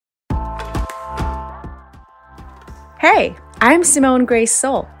Hey, I'm Simone Grace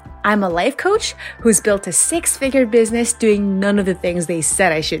Soul. I'm a life coach who's built a six-figure business doing none of the things they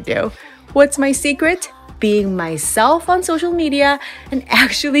said I should do. What's my secret? Being myself on social media and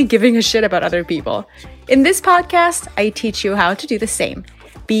actually giving a shit about other people. In this podcast, I teach you how to do the same.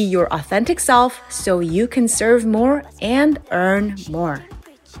 Be your authentic self so you can serve more and earn more.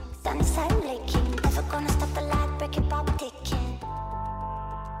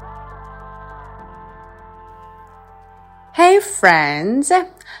 Hey friends,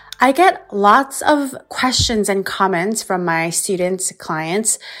 I get lots of questions and comments from my students,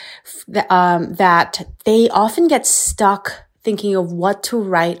 clients, that they often get stuck thinking of what to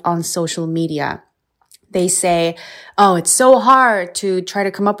write on social media. They say, oh, it's so hard to try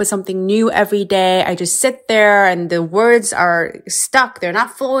to come up with something new every day. I just sit there and the words are stuck. They're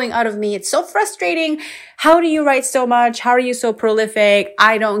not flowing out of me. It's so frustrating. How do you write so much? How are you so prolific?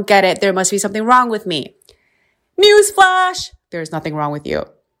 I don't get it. There must be something wrong with me. Newsflash, there's nothing wrong with you.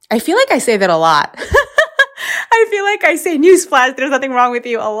 I feel like I say that a lot. I feel like I say newsflash, there's nothing wrong with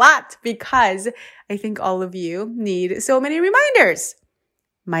you a lot because I think all of you need so many reminders,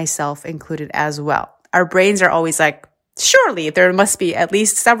 myself included as well. Our brains are always like, surely there must be at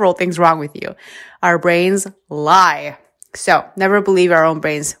least several things wrong with you. Our brains lie. So never believe our own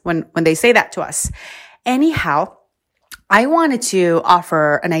brains when they say that to us. Anyhow, I wanted to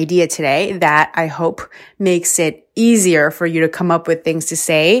offer an idea today that I hope makes it easier for you to come up with things to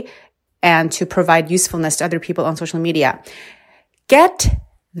say and to provide usefulness to other people on social media. Get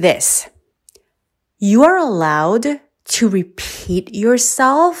this. You are allowed to repeat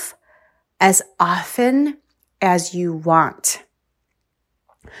yourself as often as you want.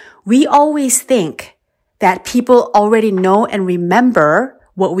 We always think that people already know and remember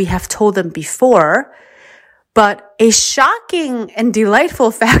what we have told them before. But a shocking and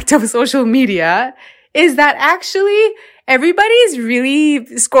delightful fact of social media is that actually everybody's really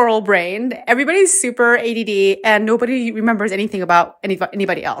squirrel-brained. Everybody's super ADD and nobody remembers anything about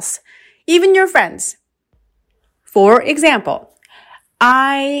anybody else, even your friends. For example,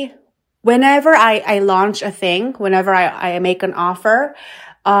 whenever I launch a thing, whenever I make an offer,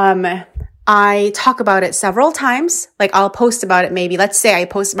 I talk about it several times. Like I'll post about it maybe, let's say I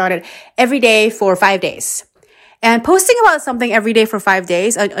post about it every day for 5 days. And posting about something every day for 5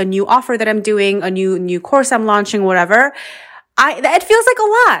 days, a new offer that I'm doing, a new course I'm launching, whatever, it feels like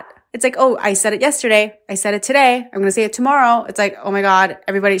a lot. It's like, oh, I said it yesterday. I said it today. I'm going to say it tomorrow. It's like, oh my God,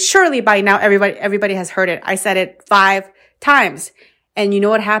 surely by now, everybody has heard it. I said it 5 times. And you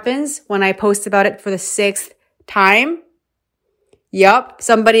know what happens when I post about it for the 6th time? Yup.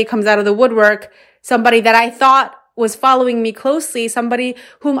 Somebody comes out of the woodwork. Somebody that I thought was following me closely, somebody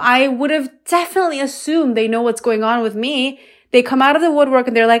whom I would have definitely assumed they know what's going on with me. They come out of the woodwork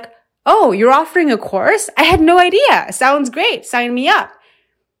and they're like, oh, you're offering a course? I had no idea. Sounds great. Sign me up.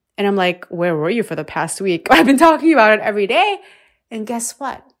 And I'm like, where were you for the past week? I've been talking about it every day. And guess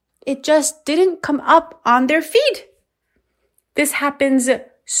what? It just didn't come up on their feed. This happens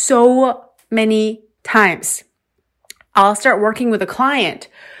so many times. I'll start working with a client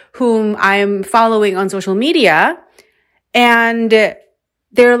whom I'm following on social media, and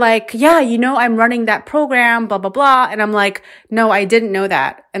they're like, yeah, I'm running that program, blah, blah, blah. And I'm like, no, I didn't know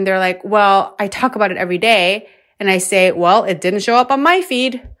that. And they're like, well, I talk about it every day. And I say, well, it didn't show up on my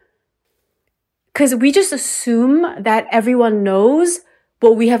feed. Because we just assume that everyone knows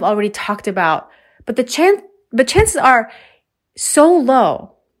what we have already talked about. But the chances are so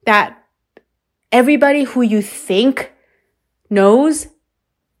low that everybody who you think knows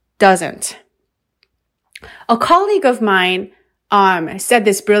doesn't. A colleague of mine said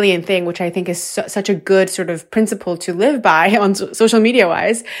this brilliant thing, which I think is such a good sort of principle to live by on social media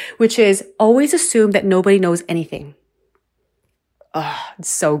wise, which is always assume that nobody knows anything. Oh, it's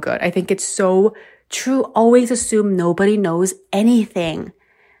so good. I think it's so true. Always assume nobody knows anything.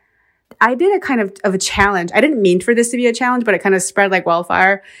 I did a kind of a challenge. I didn't mean for this to be a challenge, but it kind of spread like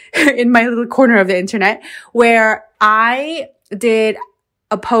wildfire in my little corner of the internet where I did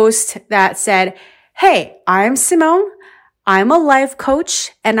a post that said, hey, I'm Simone. I'm a life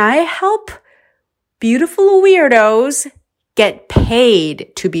coach and I help beautiful weirdos get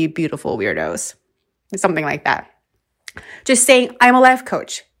paid to be beautiful weirdos. Something like that. Just saying, I'm a life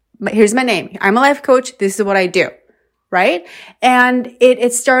coach. Here's my name. I'm a life coach. This is what I do. Right? And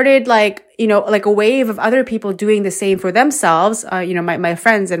it started like a wave of other people doing the same for themselves. My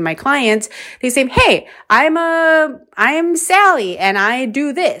friends and my clients, they say, hey, I'm Sally and I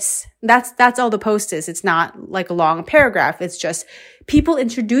do this. That's all the post is. It's not like a long paragraph. It's just people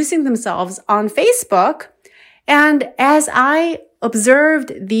introducing themselves on Facebook. And as I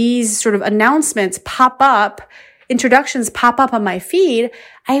observed these sort of announcements pop up introductions pop up on my feed,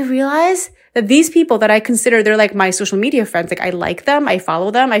 I realize that these people that I consider, they're like my social media friends. Like I like them. I follow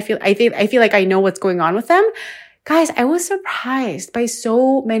them. I feel like I know what's going on with them. Guys, I was surprised by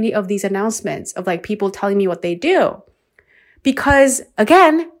so many of these announcements of like people telling me what they do. Because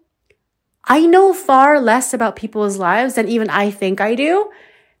again, I know far less about people's lives than even I think I do.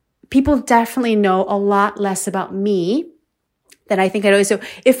 People definitely know a lot less about me than I think I do. So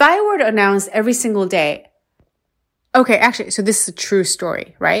if I were to announce every single day, okay, actually, so this is a true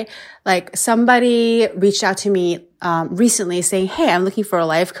story, right? Like somebody reached out to me recently saying, hey, I'm looking for a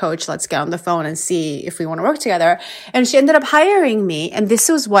life coach. Let's get on the phone and see if we want to work together. And she ended up hiring me. And this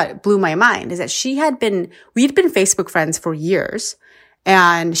was what blew my mind, is that we'd been Facebook friends for years,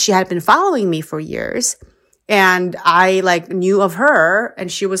 and she had been following me for years. And I like knew of her, and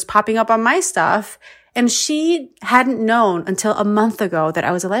she was popping up on my stuff. And she hadn't known until a month ago that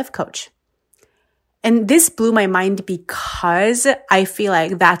I was a life coach. And this blew my mind because I feel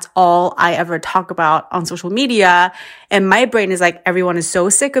like that's all I ever talk about on social media. And my brain is like, everyone is so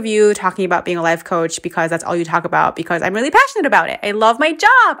sick of you talking about being a life coach because that's all you talk about, because I'm really passionate about it. I love my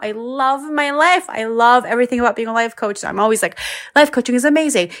job. I love my life. I love everything about being a life coach. So I'm always like, life coaching is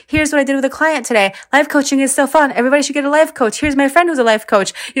amazing. Here's what I did with a client today. Life coaching is so fun. Everybody should get a life coach. Here's my friend who's a life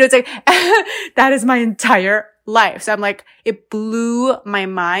coach. You know, it's like, that is my entire life. So I'm like, it blew my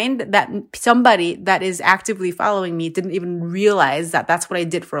mind that somebody that is actively following me didn't even realize that that's what I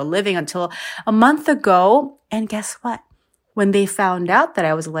did for a living until a month ago. And guess what? When they found out that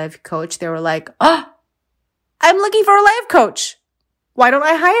I was a life coach, they were like, oh, I'm looking for a life coach. Why don't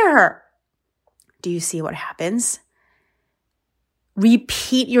I hire her? Do you see what happens?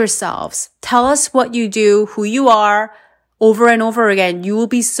 Repeat yourselves. Tell us what you do, who you are, over and over again. You will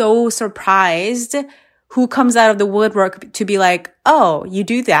be so surprised who comes out of the woodwork to be like, oh, you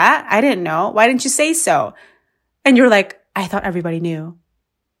do that? I didn't know. Why didn't you say so? And you're like, I thought everybody knew.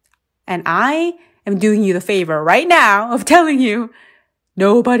 And I am doing you the favor right now of telling you,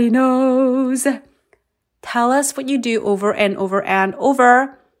 nobody knows. Tell us what you do over and over and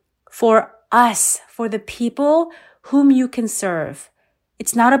over for us, for the people whom you can serve.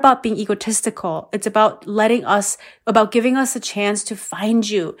 It's not about being egotistical. It's about giving us a chance to find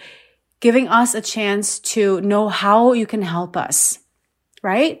you, giving us a chance to know how you can help us,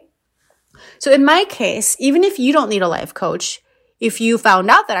 right? So in my case, even if you don't need a life coach, if you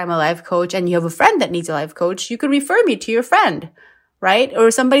found out that I'm a life coach and you have a friend that needs a life coach, you could refer me to your friend, right? Or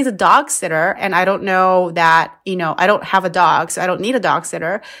somebody's a dog sitter and I don't know that, I don't have a dog, so I don't need a dog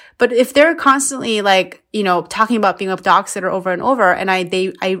sitter. But if they're constantly like, talking about being a dog sitter over and over, and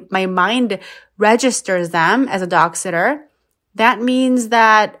my mind registers them as a dog sitter, that means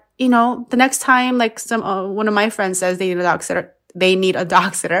that the next time, like one of my friends says they need a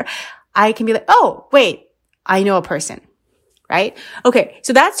dog sitter, I can be like, oh, wait, I know a person, right? Okay.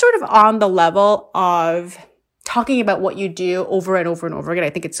 So that's sort of on the level of talking about what you do over and over and over again. I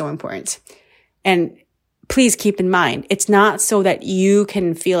think it's so important. And please keep in mind, it's not so that you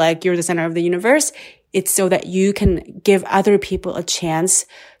can feel like you're the center of the universe. It's so that you can give other people a chance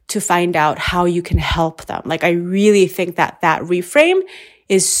to find out how you can help them. Like, I really think that reframe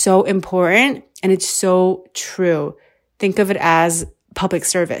is so important, and it's so true. Think of it as public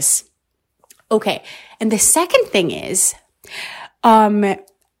service. Okay. And the second thing is,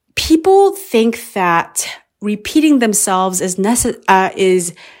 people think that repeating themselves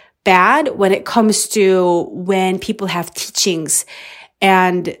is bad when it comes to when people have teachings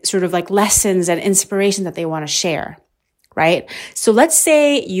and sort of like lessons and inspiration that they want to share. Right? So let's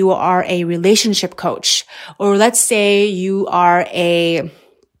say you are a relationship coach, or let's say you are a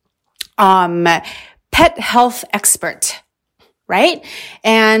pet health expert, right?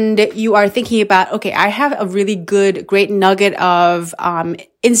 And you are thinking about, okay, I have a really great nugget of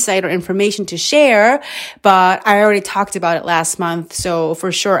insight or information to share, but I already talked about it last month, so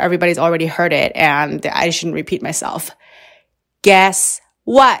for sure everybody's already heard it and I shouldn't repeat myself. Guess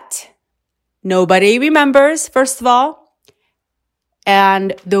what? Nobody remembers, first of all.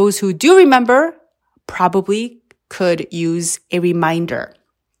 And those who do remember probably could use a reminder.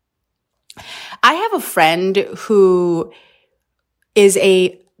 I have a friend who is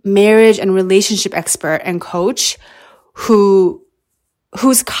a marriage and relationship expert and coach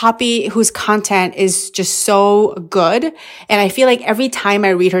whose content is just so good. And I feel like every time I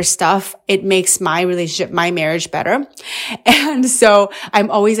read her stuff, it makes my relationship, my marriage better. And so I'm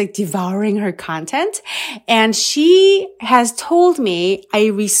always like devouring her content. And she has told me I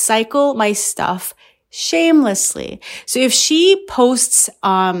recycle my stuff shamelessly. So if she posts,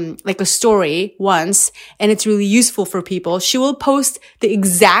 like a story once and it's really useful for people, she will post the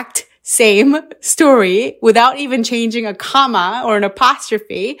exact same story without even changing a comma or an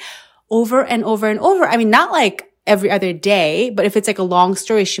apostrophe over and over and over. I mean, not like every other day, but if it's like a long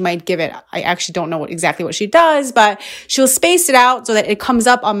story, she might give it. I actually don't know exactly what she does, but she'll space it out so that it comes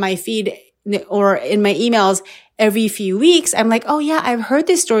up on my feed or in my emails every few weeks. I'm like, oh yeah, I've heard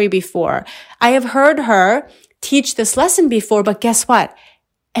this story before. I have heard her teach this lesson before, but guess what?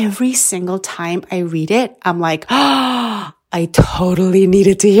 Every single time I read it, I'm like, oh, I totally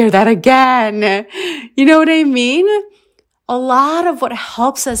needed to hear that again. You know what I mean? A lot of what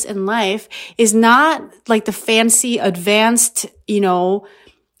helps us in life is not like the fancy, advanced,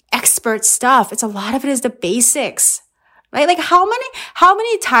 expert stuff. A lot of it is the basics, right? Like how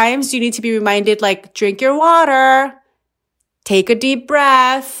many times do you need to be reminded, like, drink your water, take a deep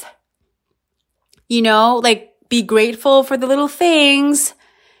breath, like be grateful for the little things.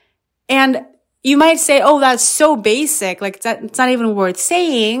 And you might say, oh, that's so basic. Like it's not even worth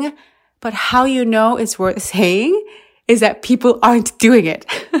saying. But how you know it's worth saying is that people aren't doing it.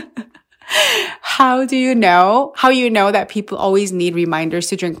 How you know that people always need reminders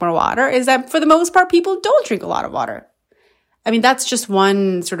to drink more water is that for the most part, people don't drink a lot of water. I mean, that's just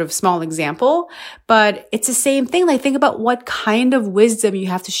one sort of small example, but it's the same thing. Like, think about what kind of wisdom you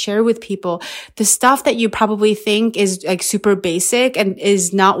have to share with people. The stuff that you probably think is like super basic and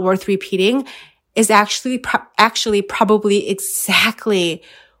is not worth repeating is actually probably exactly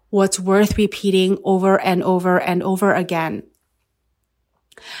what's worth repeating over and over and over again.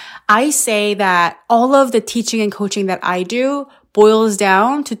 I say that all of the teaching and coaching that I do boils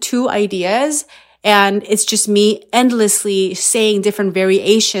down to two ideas. And it's just me endlessly saying different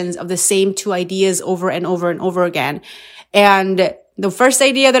variations of the same two ideas over and over and over again. And the first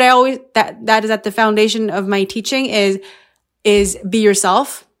idea that is at the foundation of my teaching is be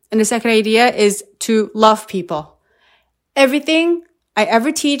yourself. And the second idea is to love people. Everything I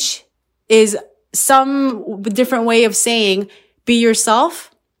ever teach is some different way of saying be yourself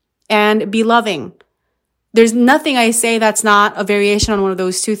and be loving. There's nothing I say that's not a variation on one of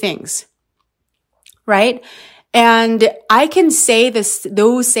those two things. Right? And I can say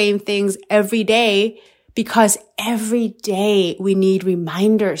those same things every day because every day we need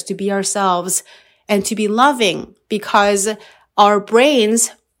reminders to be ourselves and to be loving, because our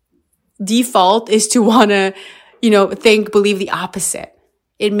brain's default is to want to, believe the opposite.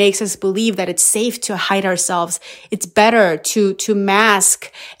 It makes us believe that it's safe to hide ourselves. It's better to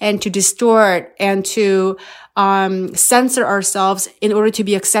mask and to distort and to censor ourselves in order to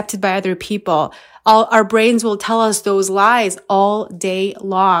be accepted by other people. Our brains will tell us those lies all day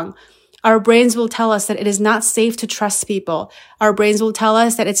long. Our brains will tell us that it is not safe to trust people. Our brains will tell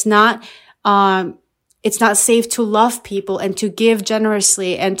us that it's not safe to love people and to give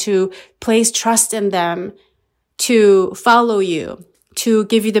generously and to place trust in them, to follow you, to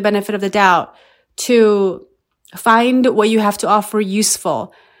give you the benefit of the doubt, to find what you have to offer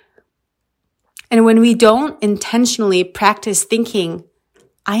useful. And when we don't intentionally practice thinking,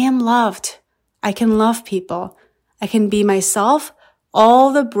 I am loved, I can love people, I can be myself,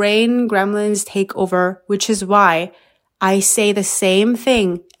 all the brain gremlins take over, which is why I say the same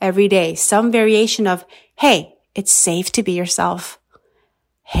thing every day. Some variation of, hey, it's safe to be yourself.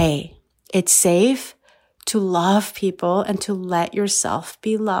 Hey, it's safe to love people and to let yourself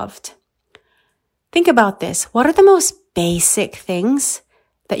be loved. Think about this. What are the most basic things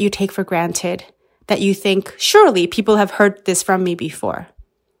that you take for granted that you think, surely people have heard this from me before?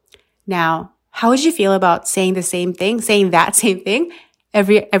 Now, how would you feel about saying that same thing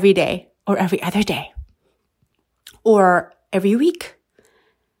every day or every other day or every week?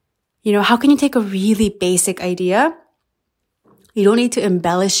 How can you take a really basic idea? You don't need to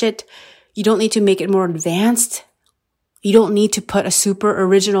embellish it. You don't need to make it more advanced. You don't need to put a super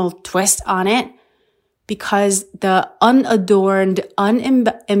original twist on it, because the unadorned,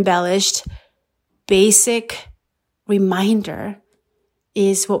 unembellished, basic reminder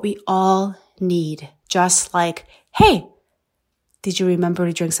is what we all need. Just like, hey, did you remember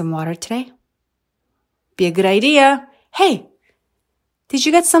to drink some water today? Be a good idea. Hey, did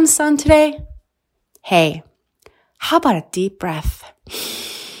you get some sun today? Hey, how about a deep breath?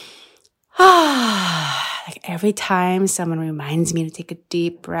 Like every time someone reminds me to take a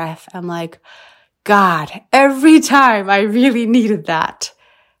deep breath, I'm like, God, every time I really needed that,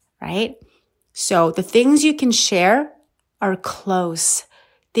 right? So the things you can share are close.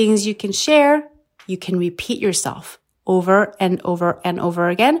 Things you can share, you can repeat yourself over and over and over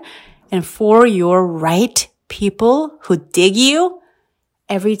again. And for your right people who dig you,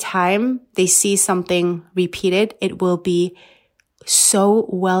 every time they see something repeated, it will be so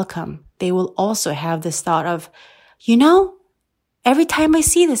welcome. They will also have this thought of, every time I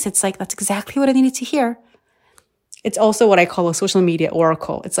see this, it's like, that's exactly what I needed to hear. It's also what I call a social media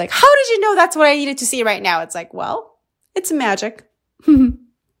oracle. It's like, how did you know that's what I needed to see right now? It's like, well, it's magic.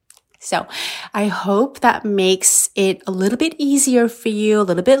 So I hope that makes it a little bit easier for you, a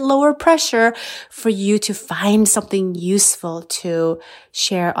little bit lower pressure for you to find something useful to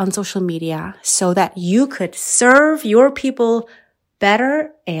share on social media so that you could serve your people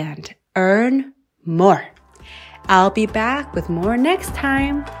better and earn more. I'll be back with more next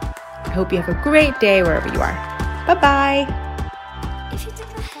time. I hope you have a great day wherever you are. Bye-bye. If you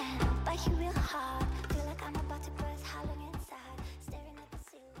took a